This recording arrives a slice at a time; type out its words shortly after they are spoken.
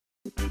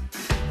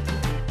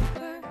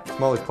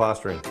Smileys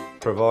Plastering,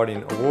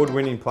 providing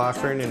award-winning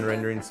plastering and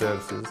rendering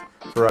services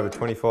for over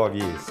 25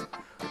 years.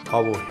 I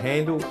will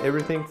handle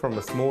everything from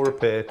a small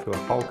repair to a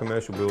whole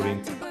commercial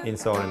building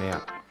inside and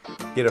out.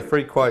 Get a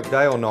free quote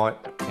day or night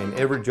and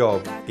every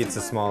job gets a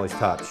Smileys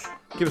touch.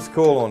 Give us a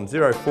call on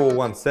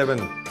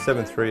 0417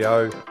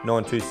 730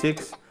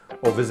 926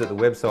 or visit the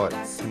website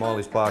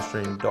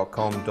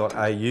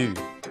smileysplastering.com.au.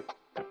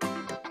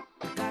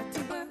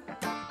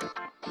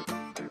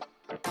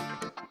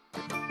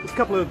 There's a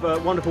couple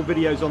of wonderful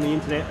videos on the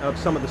internet of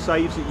some of the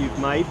saves that you've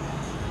made.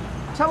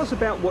 Tell us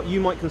about what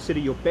you might consider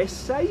your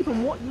best save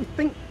and what you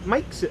think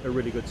makes it a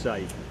really good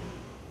save.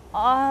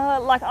 I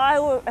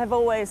have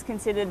always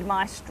considered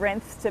my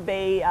strength to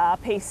be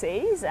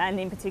PCs and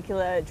in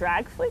particular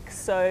drag flicks.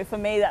 So for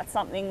me, that's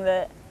something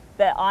that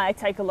I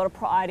take a lot of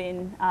pride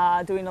in,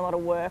 doing a lot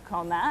of work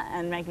on that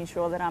and making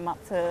sure that I'm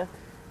up to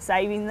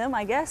saving them,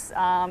 I guess.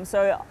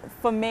 So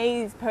for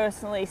me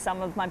personally,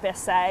 some of my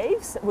best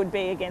saves would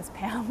be against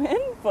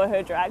Powerman for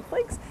her drag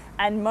flicks,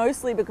 and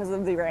mostly because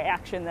of the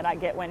reaction that I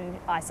get when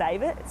I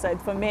save it. So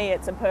for me,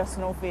 it's a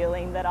personal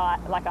feeling that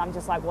I'm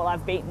just like, well,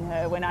 I've beaten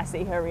her. When I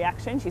see her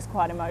reaction, she's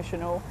quite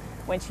emotional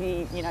when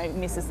she,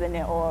 misses the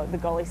net or the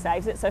goalie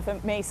saves it. So for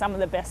me, some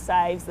of the best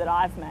saves that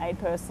I've made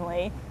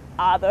personally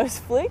are those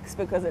flicks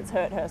because it's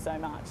hurt her so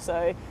much.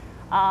 So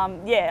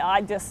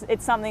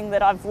it's something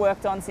that I've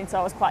worked on since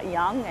I was quite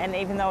young, and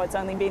even though it's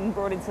only been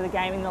brought into the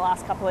game in the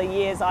last couple of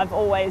years, I've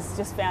always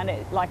just found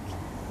it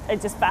it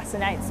just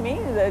fascinates me,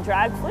 the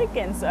drag flick,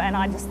 and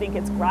I just think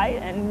it's great.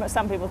 And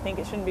some people think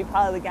it shouldn't be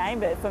part of the game,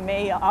 but for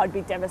me, I'd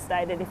be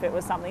devastated if it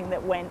was something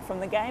that went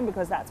from the game,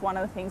 because that's one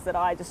of the things that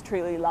I just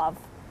truly love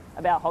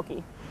about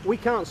hockey. We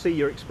can't see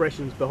your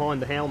expressions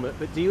behind the helmet,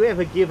 but do you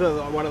ever give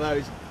her one of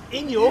those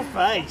in your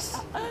face?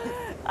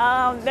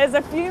 There's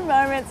a few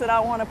moments that I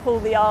want to pull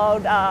the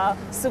old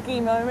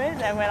Suki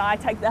moment, and when I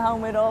take the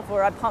helmet off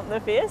or I pump the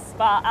fist,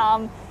 but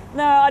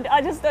no,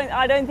 I just don't.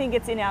 I don't think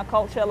it's in our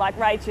culture. Like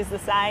Rach is the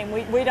same.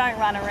 We don't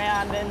run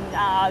around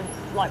and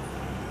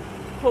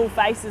pull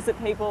faces at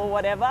people or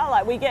whatever.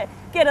 Like we get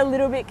a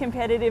little bit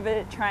competitive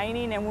at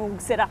training, and we'll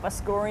set up a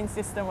scoring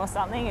system or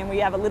something, and we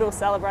have a little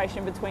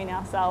celebration between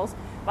ourselves.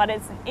 But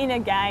it's in a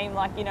game,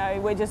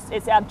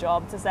 it's our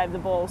job to save the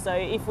ball. So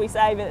if we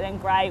save it, then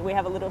great. We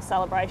have a little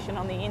celebration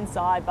on the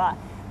inside, but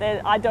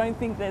I don't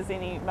think there's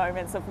any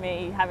moments of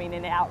me having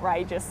an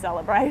outrageous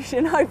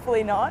celebration.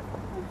 Hopefully not.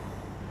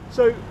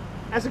 So,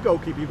 as a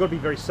goalkeeper, you've got to be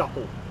very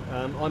supple.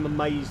 I'm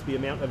amazed the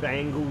amount of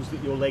angles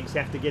that your legs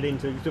have to get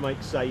into to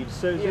make saves.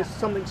 So is there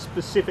something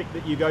specific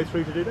that you go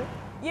through to do that?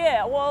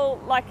 Yeah, well,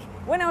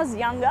 when I was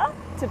younger,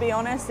 to be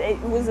honest, it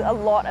was a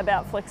lot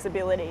about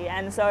flexibility.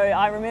 And so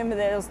I remember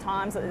there was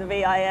times at the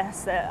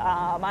VIS that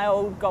my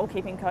old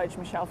goalkeeping coach,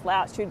 Michelle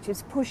Flouch, would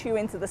just push you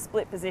into the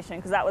split position,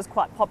 because that was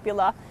quite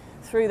popular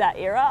through that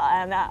era.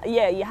 And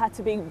you had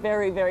to be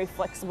very, very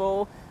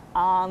flexible.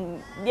 I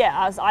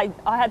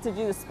had to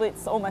do the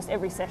splits almost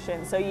every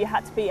session, so you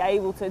had to be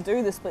able to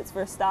do the splits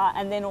for a start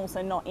and then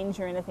also not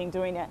injure anything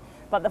doing it.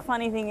 But the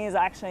funny thing is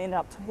I actually ended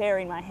up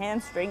tearing my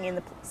hamstring in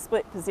the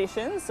split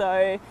position,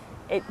 so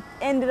it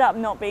ended up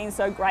not being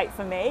so great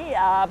for me.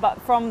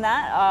 But from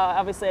that,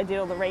 obviously I did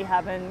all the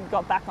rehab and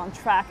got back on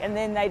track, and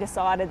then they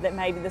decided that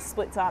maybe the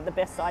splits aren't the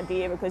best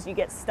idea because you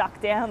get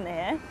stuck down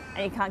there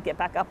and you can't get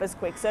back up as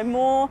quick. So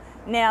more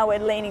now we're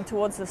leaning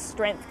towards the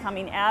strength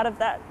coming out of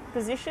that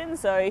position,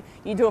 so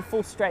you do a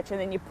full stretch and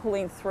then you're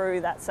pulling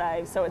through that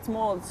save. So it's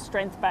more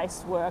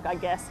strength-based work, I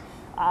guess,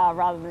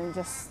 rather than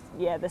just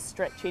the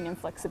stretching and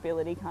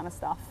flexibility kind of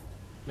stuff.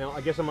 Now,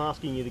 I guess I'm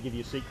asking you to give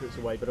your secrets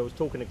away, but I was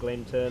talking to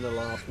Glenn Turner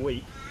last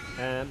week,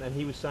 and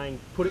he was saying,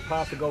 put it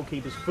past the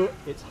goalkeeper's foot.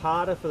 It's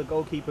harder for the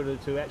goalkeeper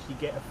to actually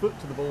get a foot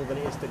to the ball than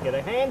it is to get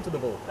a hand to the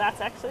ball. That's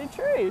actually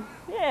true.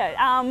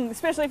 Yeah,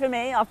 especially for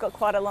me, I've got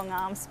quite a long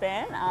arm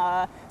span.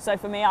 So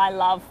for me, I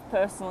love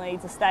personally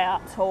to stay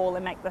up tall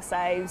and make the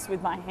saves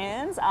with my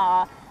hands.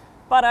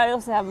 But I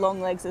also have long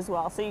legs as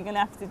well, so you're going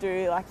to have to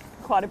do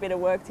quite a bit of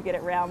work to get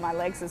it around my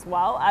legs as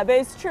well. But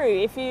it's true,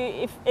 if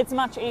it's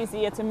much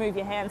easier to move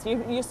your hands.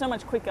 You're so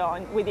much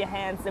quicker with your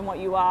hands than what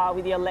you are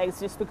with your legs,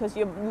 just because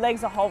your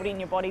legs are holding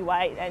your body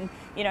weight, and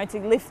to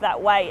lift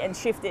that weight and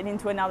shift it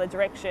into another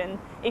direction.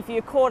 If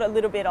you're caught a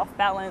little bit off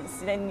balance,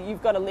 then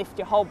you've got to lift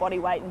your whole body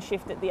weight and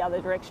shift it the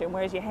other direction,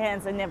 whereas your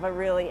hands are never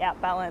really out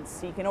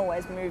balanced, so you can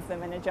always move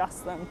them and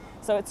adjust them.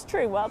 So it's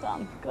true, well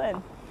done,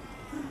 Glenn.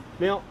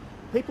 Now,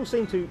 people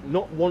seem to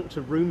not want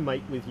to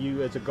roommate with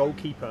you as a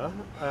goalkeeper,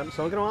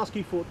 so I'm going to ask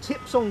you for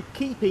tips on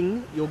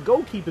keeping your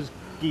goalkeeper's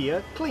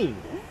gear clean.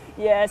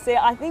 Yeah, see,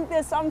 I think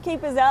there's some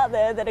keepers out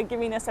there that are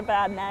giving us a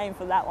bad name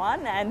for that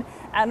one, and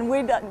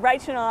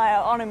Rach and I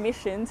are on a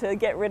mission to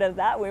get rid of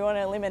that. We want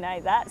to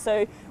eliminate that.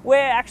 So we're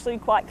actually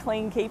quite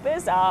clean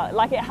keepers.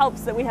 It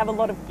helps that we have a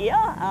lot of gear.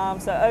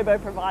 So Obo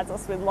provides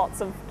us with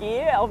lots of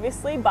gear,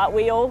 obviously, but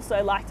we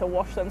also like to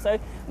wash them. So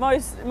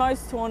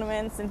most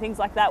tournaments and things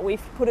like that, we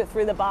put it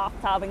through the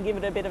bathtub and give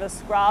it a bit of a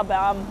scrub.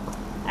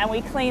 and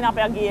we clean up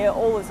our gear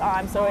all the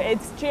time. So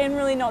it's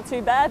generally not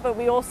too bad, but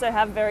we also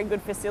have very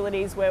good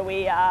facilities where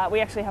we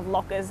actually have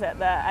lockers at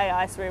the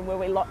AIS room where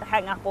we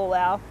hang up all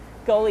our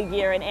goalie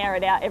gear and air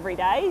it out every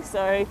day.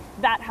 So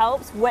that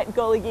helps. Wet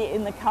goalie gear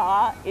in the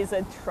car is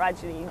a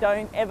tragedy.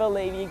 Don't ever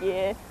leave your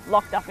gear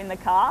locked up in the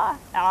car.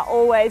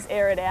 Always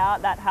air it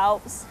out. That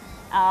helps.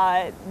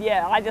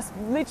 Yeah, I just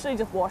literally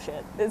just wash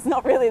it. It's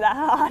not really that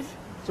hard.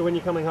 So when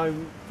you're coming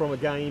home from a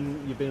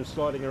game, you've been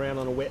sliding around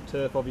on a wet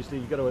turf, obviously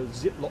you've got a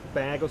Ziploc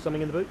bag or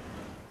something in the boot?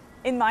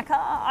 In my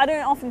car, I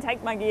don't often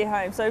take my gear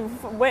home, so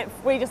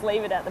we just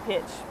leave it at the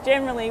pitch.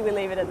 Generally, we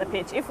leave it at the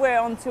pitch. If we're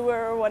on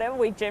tour or whatever,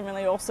 we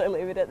generally also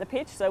leave it at the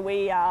pitch. So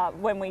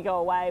when we go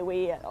away,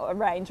 we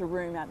arrange a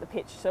room at the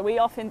pitch. So we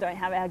often don't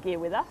have our gear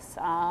with us,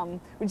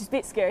 which is a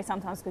bit scary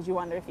sometimes because you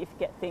wonder if you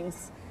forget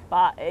things.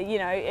 But, you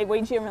know,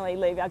 we generally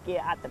leave our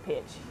gear at the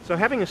pitch. So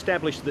having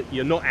established that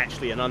you're not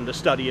actually an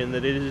understudy and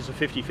that it is a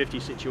 50-50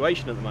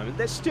 situation at the moment,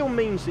 that still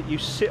means that you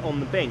sit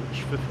on the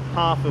bench for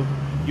half of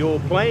your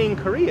playing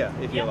career,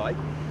 if you like.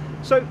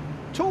 So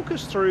talk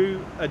us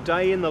through a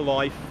day in the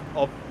life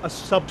of a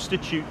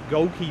substitute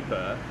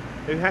goalkeeper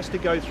who has to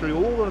go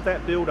through all of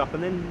that build-up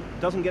and then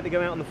doesn't get to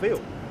go out on the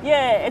field.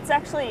 Yeah, it's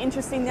actually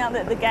interesting now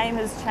that the game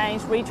has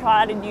changed. We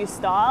tried a new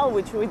style,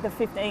 which with the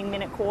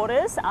 15-minute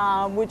quarters,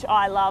 which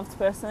I loved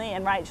personally,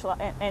 and Rachel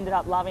ended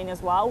up loving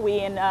as well. We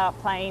ended up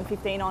playing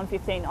 15 on,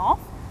 15 off.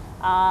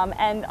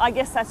 And I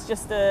guess that's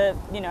just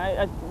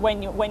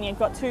when you've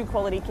got two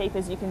quality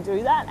keepers, you can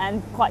do that,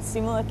 and quite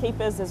similar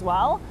keepers as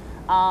well.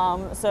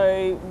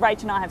 So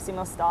Rach and I have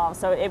similar styles,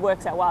 so it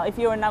works out well. If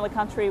you're in another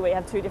country where you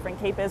have two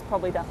different keepers,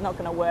 probably not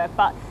going to work.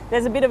 But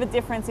there's a bit of a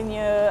difference in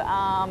your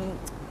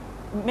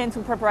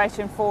mental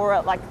preparation for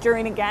it, like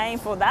during a game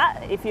for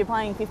that. If you're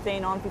playing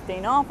 15 on,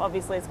 15 off,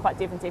 obviously it's quite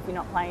different if you're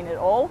not playing at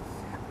all.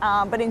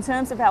 But in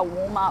terms of our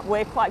warm-up,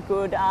 we're quite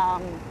good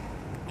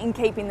in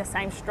keeping the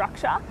same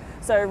structure.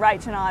 So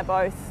Rach and I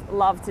both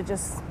love to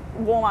just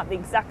warm up the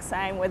exact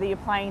same whether you're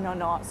playing or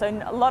not. So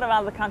a lot of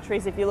other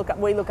countries, if you look up,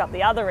 we look up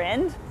the other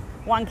end,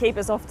 one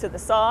keeper's off to the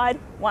side,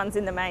 one's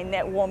in the main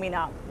net warming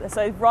up.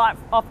 So right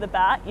off the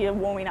bat, you're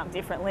warming up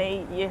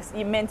differently,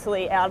 you're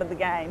mentally out of the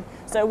game.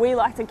 So we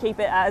like to keep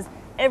it as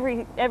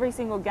every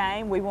single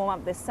game we warm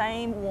up the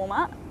same warm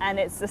up, and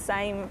it's the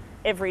same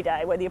every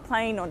day whether you're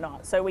playing or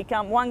not. So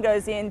one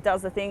goes in,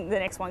 does the thing, the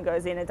next one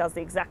goes in and does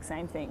the exact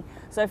same thing.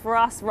 So for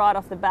us right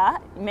off the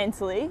bat,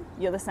 mentally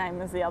you're the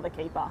same as the other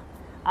keeper.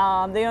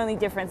 The only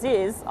difference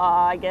is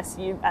I guess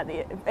you at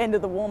the end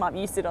of the warm up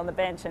you sit on the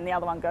bench and the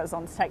other one goes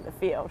on to take the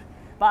field.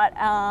 But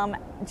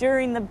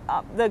during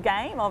the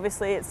game,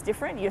 obviously it's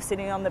different. You're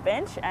sitting on the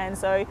bench, and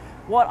so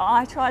what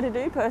I try to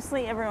do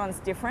personally, everyone's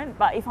different.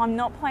 But if I'm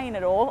not playing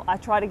at all, I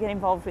try to get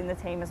involved in the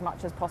team as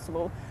much as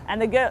possible. And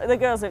the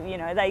girls, you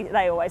know,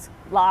 they always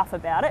laugh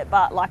about it.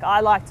 But like I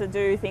like to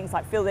do things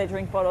like fill their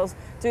drink bottles,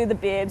 do the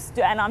bibs,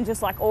 and I'm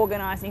just like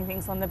organising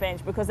things on the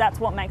bench because that's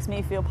what makes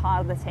me feel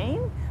part of the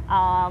team.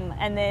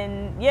 And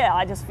then yeah,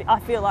 I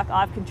feel like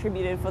I've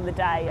contributed for the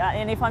day.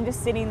 And if I'm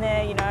just sitting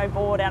there, you know,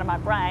 bored out of my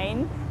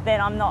brain, then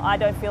I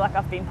don't feel like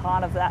I've been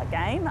part of that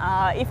game.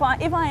 If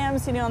I am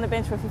sitting on the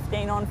bench for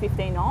 15 on,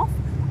 15 off,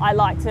 I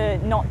like to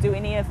not do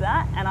any of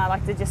that, and I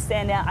like to just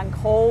stand out and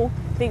call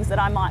things that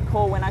I might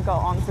call when I go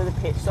onto the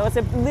pitch. So it's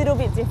a little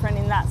bit different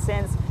in that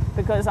sense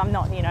because I'm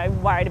not, you know,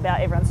 worried about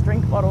everyone's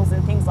drink bottles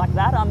and things like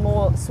that. I'm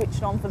more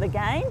switched on for the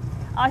game.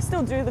 I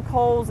still do the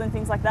calls and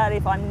things like that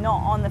if I'm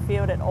not on the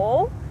field at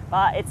all,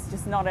 but it's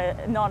just not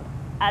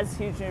as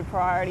huge a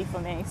priority for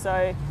me.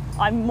 So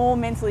I'm more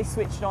mentally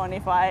switched on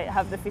if I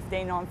have the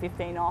 15 on,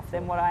 15 off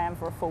than what I am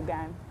for a full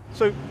game.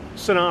 So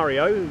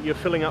scenario, you're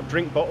filling up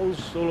drink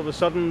bottles, all of a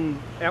sudden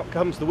out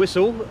comes the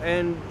whistle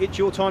and it's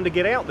your time to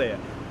get out there.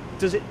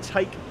 Does it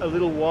take a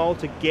little while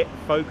to get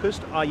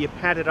focused? Are you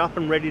padded up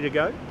and ready to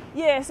go?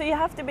 Yeah, so you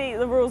have to be,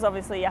 the rules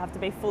obviously you have to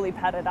be fully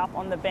padded up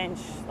on the bench.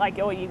 Like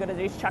all you got to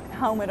do is chuck the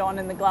helmet on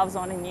and the gloves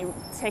on and you're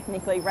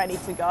technically ready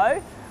to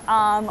go.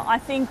 I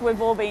think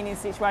we've all been in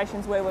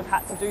situations where we've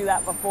had to do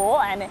that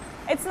before, and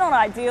it's not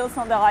ideal, it's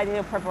not the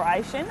ideal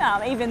preparation.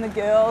 Even the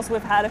girls,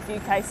 we've had a few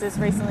cases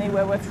recently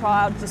where we've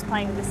trialled just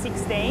playing the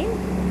 16,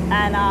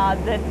 and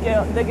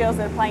the girls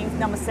that are playing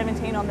number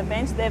 17 on the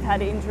bench, they've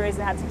had injuries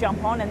and had to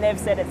jump on, and they've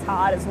said it's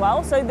hard as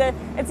well. So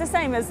it's the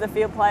same as the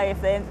field play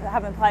if they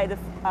haven't played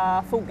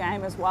a full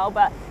game as well,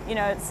 but you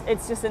know,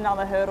 it's just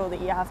another hurdle that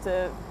you have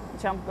to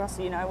jump across,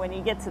 you know, when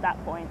you get to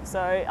that point.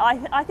 So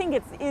I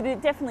think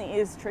it definitely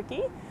is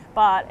tricky,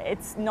 but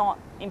it's not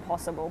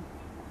impossible.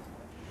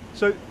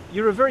 So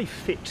you're a very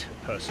fit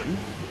person.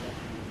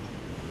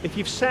 If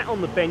you've sat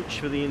on the bench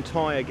for the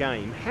entire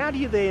game, how do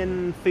you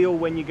then feel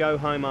when you go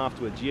home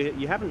afterwards?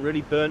 You haven't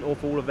really burnt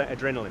off all of that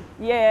adrenaline.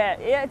 Yeah,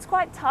 it's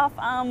quite tough.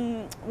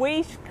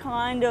 We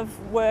kind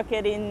of work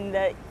it in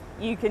that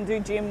you can do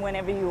gym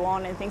whenever you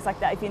want and things like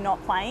that if you're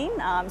not playing.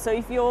 So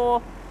if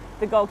you're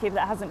the goalkeeper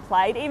that hasn't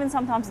played, even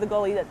sometimes the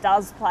goalie that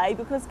does play,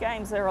 because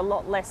games are a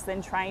lot less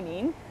than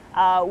training,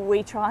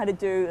 we try to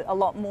do a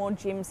lot more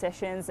gym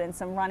sessions and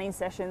some running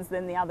sessions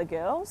than the other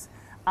girls.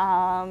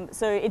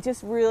 So it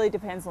just really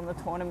depends on the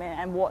tournament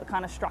and what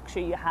kind of structure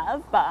you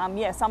have. But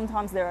yeah,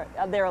 sometimes there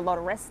are a lot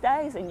of rest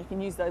days, and you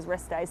can use those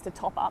rest days to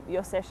top up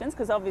your sessions,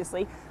 because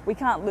obviously we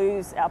can't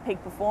lose our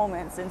peak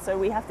performance, and so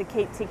we have to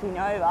keep ticking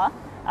over.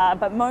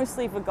 But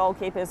mostly for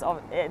goalkeepers,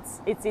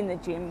 it's in the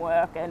gym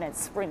work and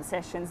it's sprint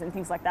sessions and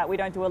things like that. We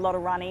don't do a lot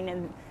of running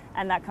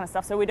and that kind of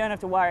stuff, so we don't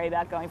have to worry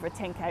about going for a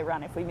 10k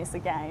run if we miss a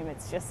game.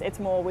 It's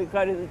more we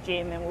go to the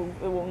gym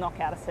and we'll knock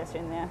out a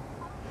session there.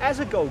 As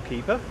a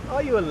goalkeeper,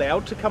 are you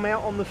allowed to come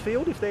out on the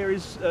field if there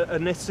is a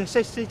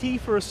necessity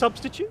for a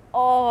substitute?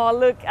 Oh,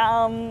 look,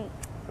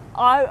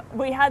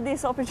 we had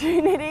this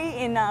opportunity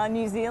in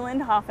New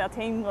Zealand. Half our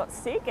team got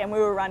sick and we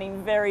were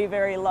running very,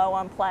 very low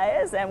on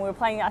players, and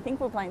I think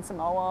we were playing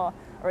Samoa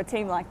or a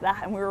team like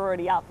that, and we were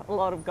already up a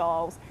lot of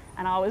goals.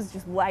 And I was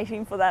just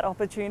waiting for that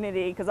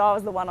opportunity, because I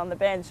was the one on the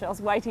bench. I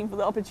was waiting for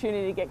the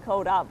opportunity to get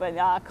called up, but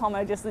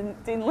Como just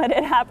didn't let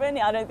it happen.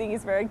 I don't think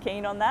he's very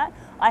keen on that.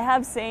 I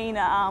have seen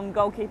a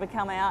goalkeeper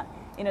come out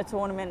in a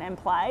tournament and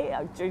play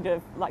due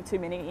to like too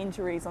many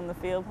injuries on the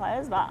field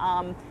players, but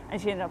and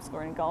she ended up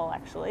scoring a goal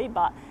actually.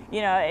 But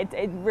you know,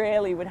 it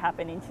rarely would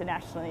happen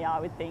internationally, I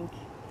would think.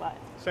 But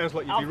sounds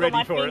like you'd be I've ready got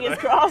my for it. Fingers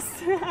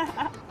crossed.